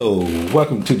Oh,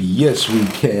 welcome to the Yes We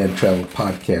Can Travel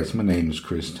Podcast. My name is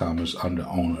Chris Thomas. I'm the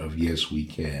owner of Yes We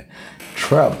Can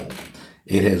Travel.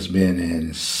 It has been an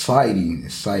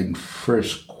exciting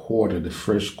first quarter. The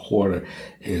first quarter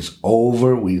is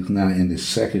over. We're now in the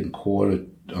second quarter.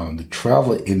 The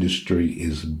travel industry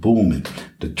is booming.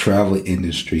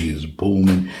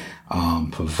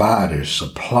 Providers,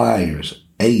 suppliers,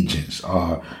 agents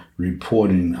are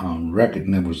reporting record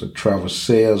numbers of travel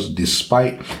sales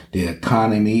despite the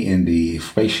economy and the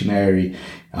inflationary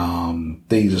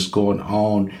things that's going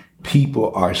on.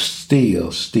 People are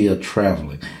still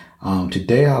traveling.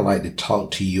 Today, I'd like to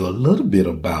talk to you a little bit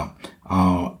about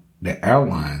the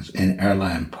airlines and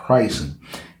airline pricing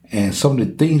and some of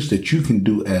the things that you can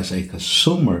do as a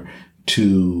consumer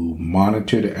to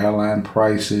monitor the airline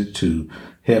prices, to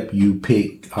help you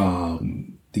pick,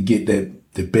 to get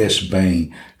the best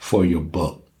bang for your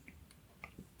buck.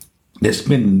 That's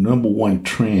been the number one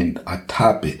trend, a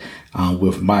topic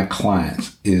with my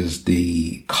clients is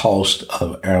the cost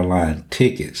of airline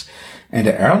tickets. And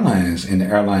the airlines and the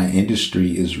airline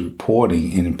industry is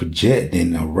reporting and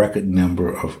projecting a record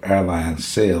number of airline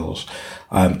sales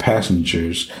and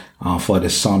passengers for the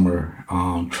summer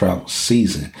travel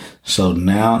season. So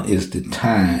now is the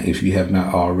time, if you have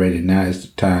not already, now is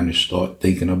the time to start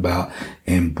thinking about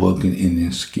and booking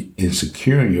and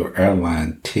securing your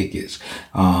airline tickets.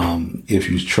 If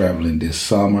you're traveling this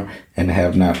summer and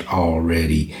have not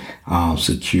already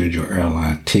secured your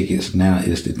airline tickets, now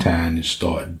is the time to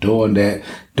start doing that.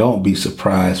 Don't be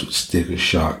surprised with sticker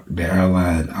shock. The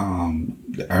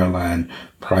airline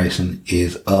pricing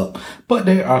is up, but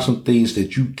there are some things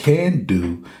that you can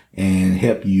do and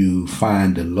help you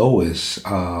find the lowest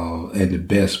and the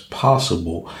best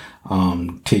possible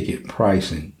ticket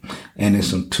pricing. And there's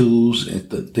some tools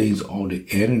and things on the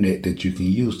internet that you can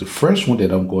use. The first one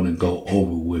that I'm going to go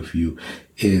over with you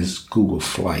is Google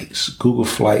Flights. Google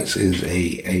Flights is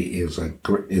a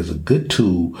good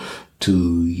tool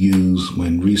to use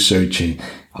when researching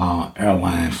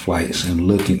airline flights and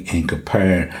looking and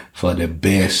comparing for the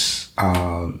best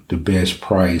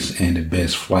price and the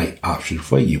best flight option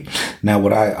for you. Now,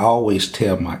 what I always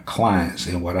tell my clients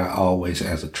and what I always,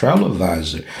 as a travel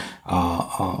advisor,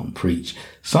 preach,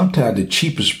 sometimes the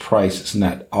cheapest price is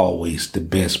not always the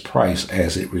best price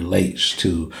as it relates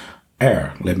to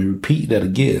air. Let me repeat that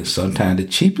again. Sometimes the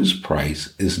cheapest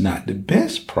price is not the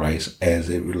best price as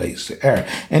it relates to air.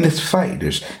 And it's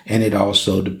factors. And it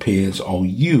also depends on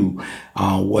you,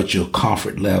 what your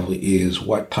comfort level is,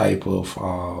 what type of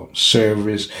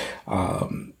service,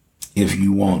 if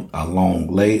you want a long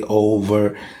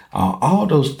layover, all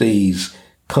those things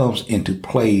comes into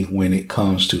play when it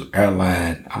comes to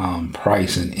airline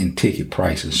pricing and ticket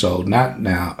pricing. So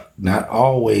not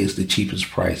always the cheapest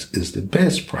price is the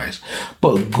best price,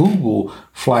 but Google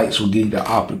Flights will give you the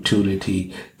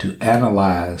opportunity to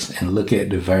analyze and look at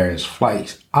the various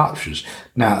flight options.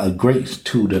 Now, a great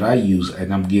tool that I use,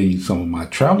 and I'm giving you some of my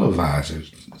travel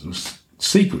advisors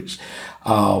secrets.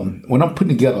 When I'm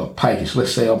putting together a package,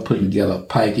 let's say I'm putting together a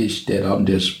package that I'm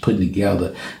just putting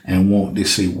together and want to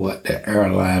see what the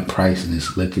airline pricing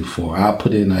is looking for. I'll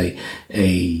put in a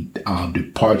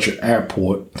departure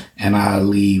airport, and I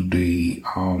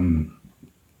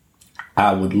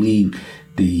would leave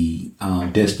the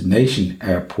destination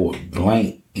airport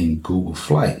blank in Google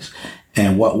Flights.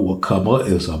 And what will come up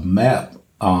is a map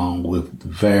with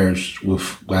where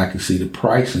I can see the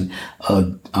pricing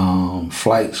of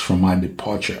flights from my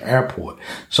departure airport.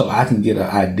 So I can get an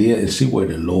idea and see where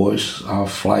the lowest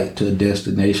flight to a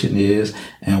destination is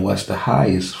and what's the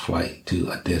highest flight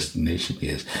to a destination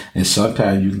is. And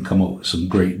sometimes you can come up with some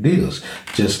great deals,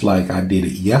 just like I did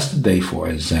it yesterday, for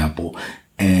example.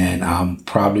 And I'm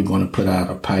probably going to put out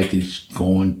a package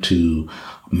going to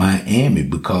Miami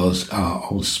because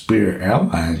on Spirit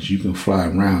Airlines, you can fly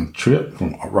round trip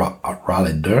from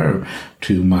Raleigh-Durham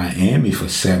to Miami for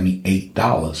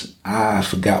 $78. I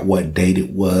forgot what date it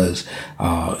was.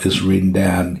 It's written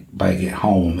down back at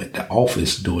home at the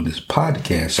office doing this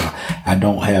podcast. So I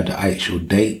don't have the actual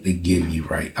date to give you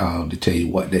to tell you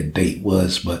what that date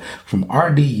was. But from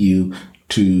RDU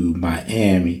to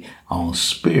Miami on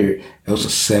Spirit, it was a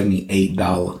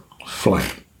 $78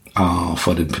 flight.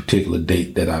 For the particular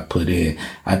date that I put in.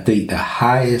 I think the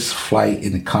highest flight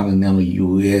in the continental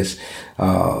U.S.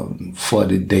 For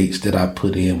the dates that I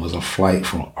put in was a flight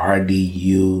from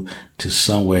RDU to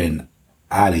somewhere in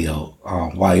Idaho,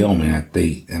 Wyoming, I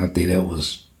think. And I think that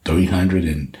was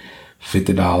 $350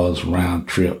 $50 round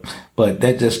trip. But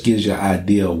that just gives you an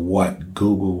idea of what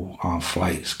Google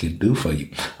flights can do for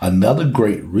you. Another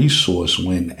great resource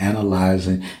when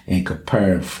analyzing and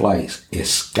comparing flights is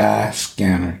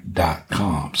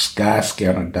skyscanner.com.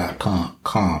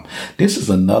 Skyscanner.com. This is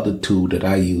another tool that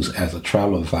I use as a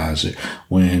travel advisor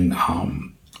when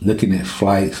looking at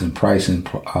flights and pricing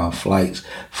flights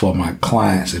for my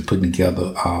clients and putting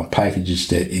together packages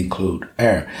that include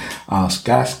air.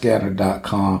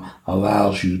 Skyscanner.com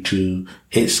allows you to,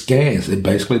 it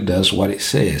basically does what it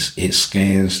says. It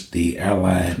scans the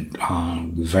airline,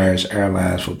 the various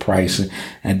airlines for pricing,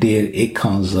 and then it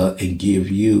comes up and give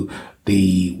you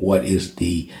what is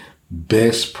the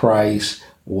best price,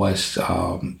 what's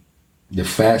the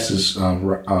fastest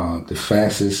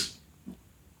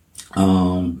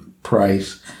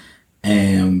price,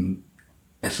 and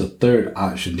it's a third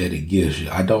option that it gives you.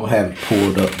 I don't have it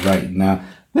pulled up right now.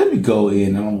 Let me go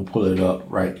in and I'm gonna pull it up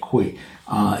right quick.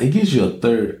 It gives you a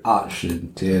third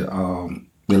option to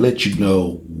let you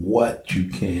know what you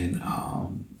can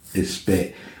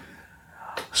expect.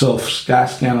 So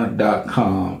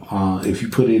skyscanner.com, if you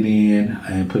put it in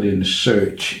and put it in the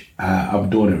search, I'm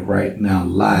doing it right now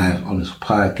live on this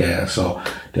podcast so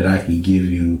that I can give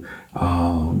you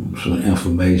some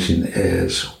information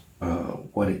as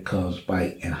what it comes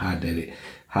by and how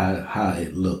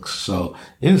it looks. So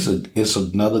it's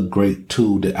another great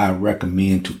tool that I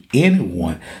recommend to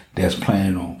anyone that's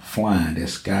planning on flying.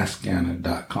 That's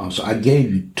skyscanner.com. So I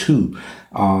gave you two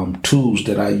tools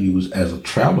that I use as a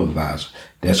travel advisor.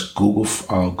 That's Google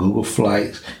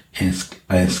Flights and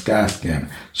Skyscanner.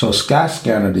 So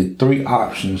Skyscanner, the three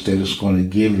options that it's going to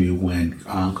give you when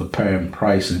comparing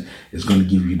pricing is going to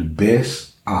give you the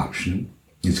best option,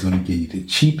 it's going to give you the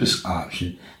cheapest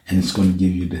option, and it's going to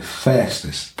give you the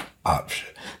fastest option.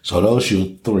 So those are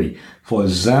your three. For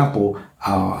example,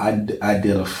 I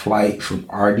did a flight from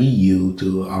RDU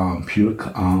to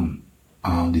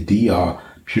the DR,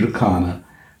 Punta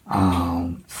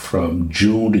from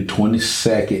June the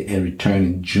 22nd and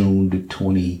returning June the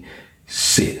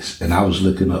 26th. And I was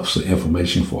looking up some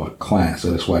information for a client,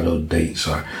 so that's why those dates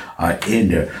are in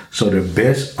there. So the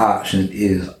best option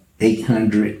is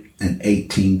 $818.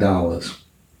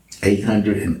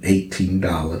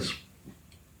 $818.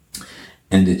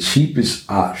 And the cheapest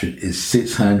option is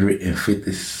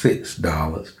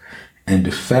 $656. And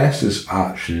the fastest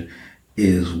option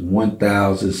is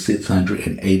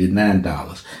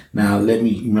 $1,689. Now,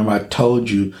 remember I told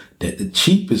you that the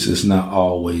cheapest is not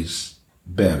always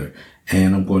better.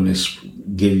 And I'm going to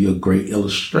give you a great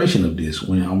illustration of this.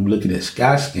 When I'm looking at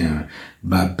Skyscanner,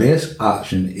 my best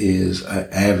option is an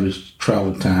average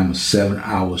travel time of 7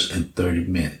 hours and 30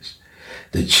 minutes.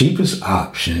 The cheapest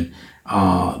option,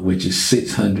 which is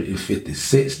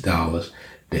 $656,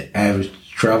 the average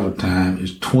travel time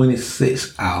is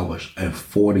 26 hours and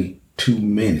 42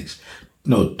 minutes.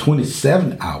 No,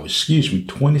 27 hours,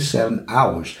 27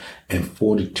 hours and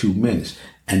 42 minutes.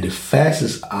 And the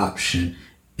fastest option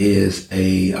is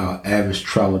a average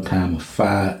travel time of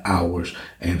 5 hours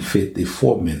and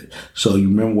 54 minutes. So you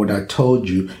remember what I told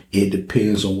you, it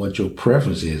depends on what your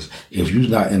preference is. If you're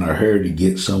not in a hurry to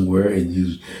get somewhere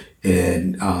and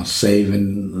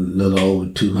saving a little over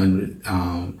 200,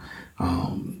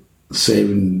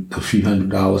 saving a few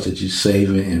 $100s that you're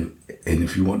saving, and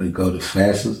if you want to go the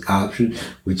fastest option,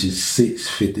 which is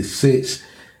 $656,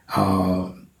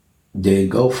 then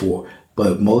go for it.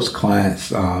 But most clients,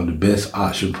 the best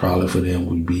option probably for them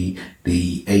would be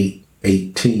the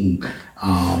 818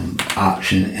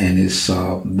 option, and it's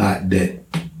not that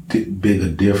big a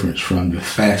difference from the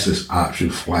fastest option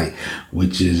flight,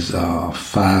 which is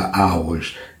 5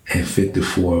 hours and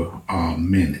 54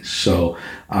 minutes. So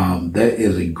that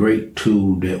is a great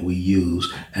tool that we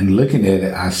use. And looking at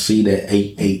it, I see that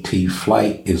 818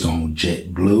 flight is on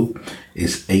JetBlue.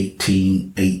 It's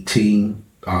 1818.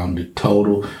 The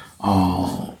total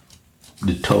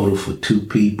for two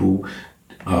people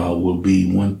will be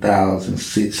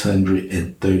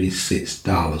 $1,636.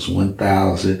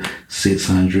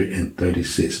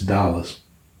 $1,636.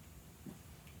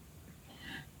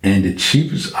 And the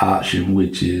cheapest option,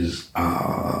 which is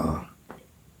on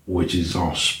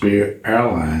Spirit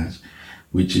Airlines,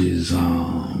 which is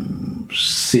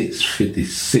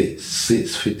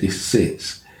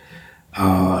 $656.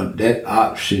 That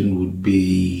option would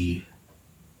be,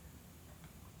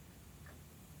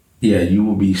 you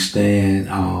will be staying.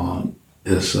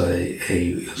 It's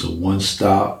a one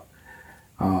stop.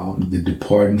 The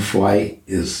departing flight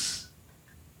is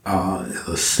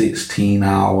a 16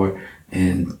 hour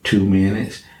and 2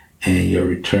 minutes, and your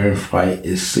return flight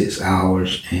is 6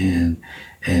 hours and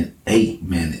 8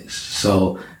 minutes.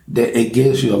 So that it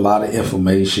gives you a lot of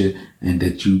information, and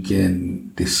that you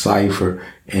can decipher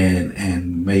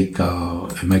and make an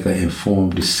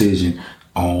informed decision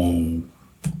on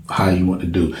how you want to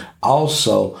do.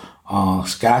 Also,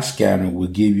 Skyscanner will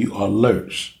give you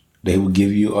alerts. They will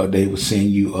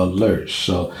send you alerts.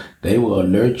 So they will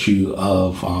alert you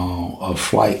of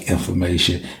flight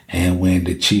information and when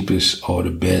the cheapest or the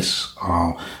best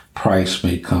price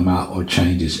may come out, or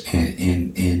changes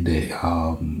in the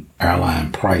airline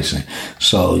pricing.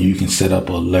 So you can set up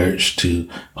alerts to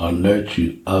alert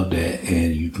you of that,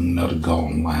 and you can know to go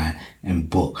online and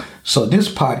book. So this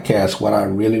podcast, what I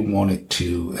really wanted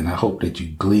to, and I hope that you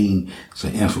glean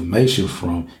some information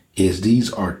from, is these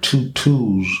are two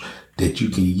tools that you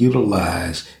can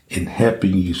utilize in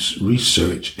helping you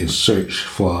research and search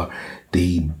for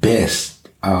the best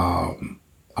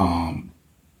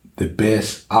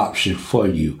option for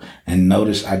you. And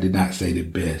notice I did not say the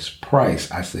best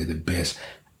price. I say the best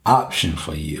option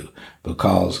for you,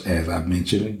 because as I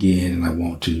mentioned again, and I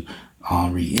want to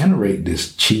reiterate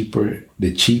this,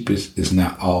 the cheapest is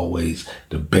not always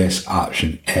the best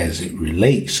option as it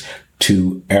relates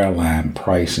to airline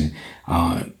pricing.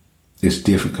 There's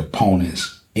different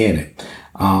components in it.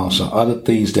 So other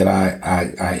things that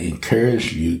I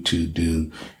encourage you to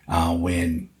do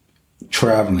when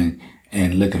traveling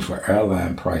and looking for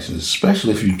airline prices,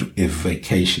 especially if you're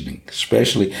vacationing,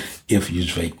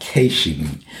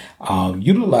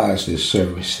 utilize the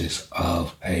services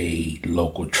of a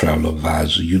local travel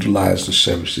advisor. Utilize the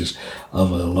services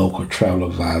of a local travel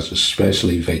advisor,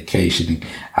 especially vacationing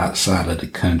outside of the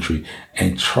country,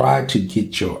 and try to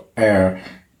get your air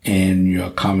and your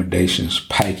accommodations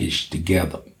packaged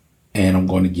together. And I'm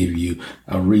going to give you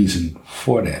a reason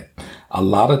for that. A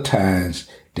lot of times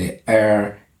the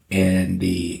air and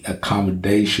the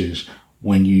accommodations,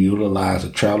 when you utilize a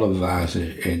travel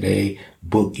advisor and they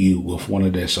book you with one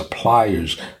of their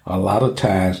suppliers, a lot of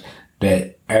times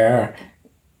that air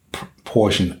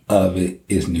portion of it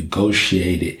is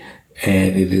negotiated,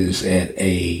 and it is at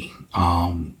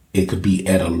it could be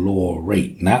at a lower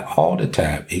rate. Not all the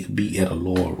time. It could be at a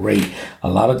lower rate. A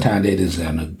lot of times that is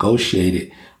a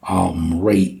negotiated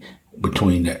rate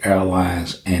between the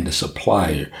airlines and the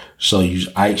supplier. So you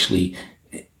actually,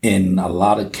 in a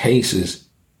lot of cases,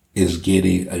 is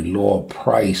getting a lower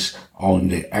price on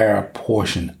the air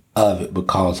portion of it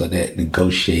because of that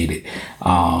negotiated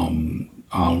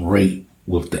rate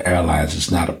with the airlines.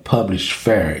 It's not a published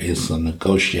fare. It's a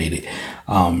negotiated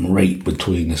rate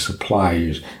between the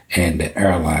suppliers and the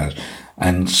airlines.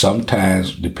 And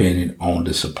sometimes, depending on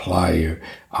the supplier,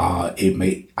 it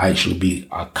may actually be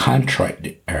a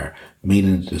contracted air,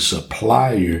 meaning the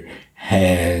supplier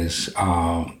has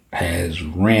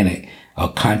rented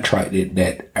or contracted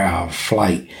that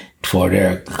flight for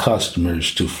their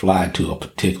customers to fly to a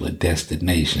particular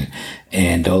destination.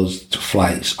 And those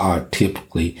flights are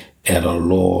typically at a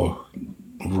lower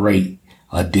rate,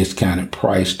 a discounted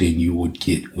price than you would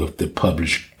get with the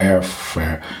published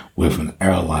airfare with an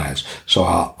airlines. So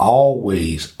I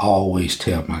always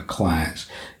tell my clients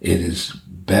it is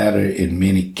better in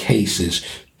many cases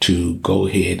to go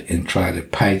ahead and try to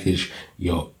package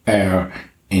your air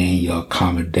and your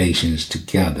accommodations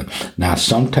together. Now,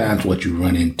 sometimes what you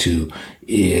run into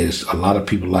is a lot of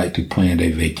people like to plan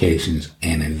their vacations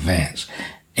in advance.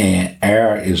 And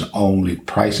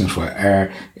pricing for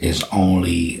air is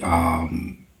only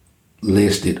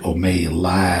listed or made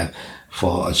live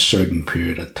for a certain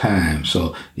period of time.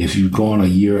 So if you're going a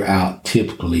year out,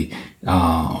 typically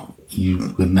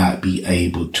you will not be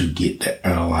able to get the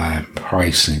airline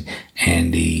pricing.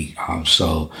 And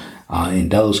in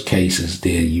those cases,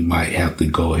 then you might have to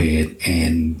go ahead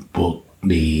and book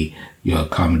your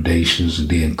accommodations and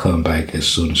then come back as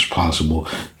soon as possible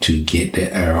to get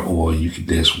the air, or you can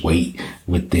just wait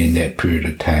within that period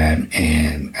of time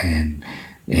and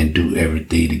do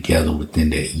everything together within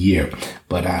that year.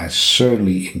 But I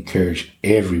certainly encourage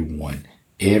everyone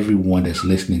that's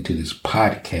listening to this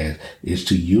podcast is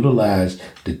to utilize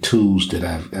the tools that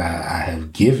I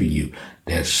have given you.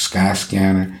 That's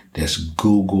Skyscanner, that's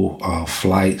Google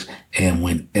Flights, and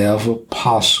whenever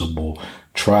possible,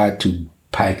 try to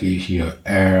package your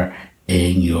air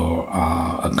and your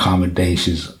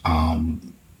accommodations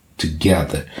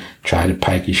together. Try to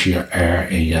package your air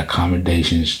and your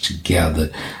accommodations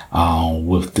together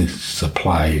with the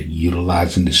supplier,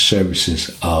 utilizing the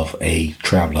services of a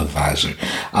travel advisor.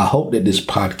 I hope that this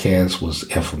podcast was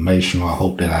informational. I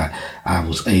hope that I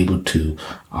was able to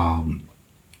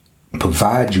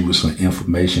provide you with some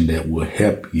information that will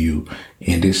help you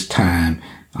in this time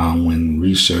when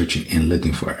researching and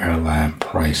looking for airline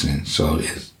pricing. So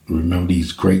Remember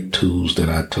these great tools that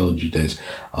I told you that's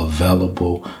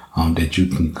available, that you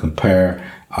can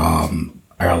compare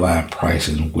airline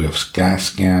prices with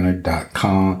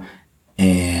skyscanner.com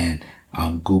and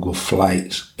Google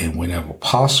Flights. And whenever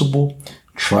possible,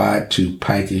 try to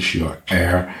package your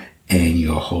air and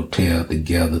your hotel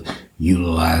together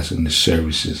utilizing the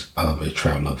services of a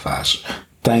travel advisor.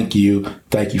 Thank you.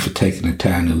 Thank you for taking the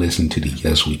time to listen to the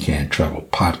Yes We Can Travel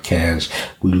podcast.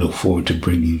 We look forward to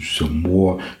bringing you some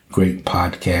more great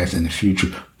podcasts in the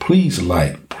future. Please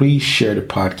share the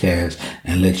podcast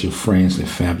and let your friends and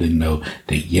family know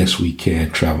that Yes We Can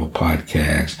Travel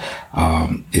podcast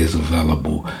is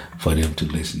available for them to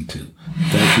listen to.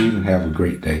 Thank you and have a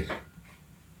great day.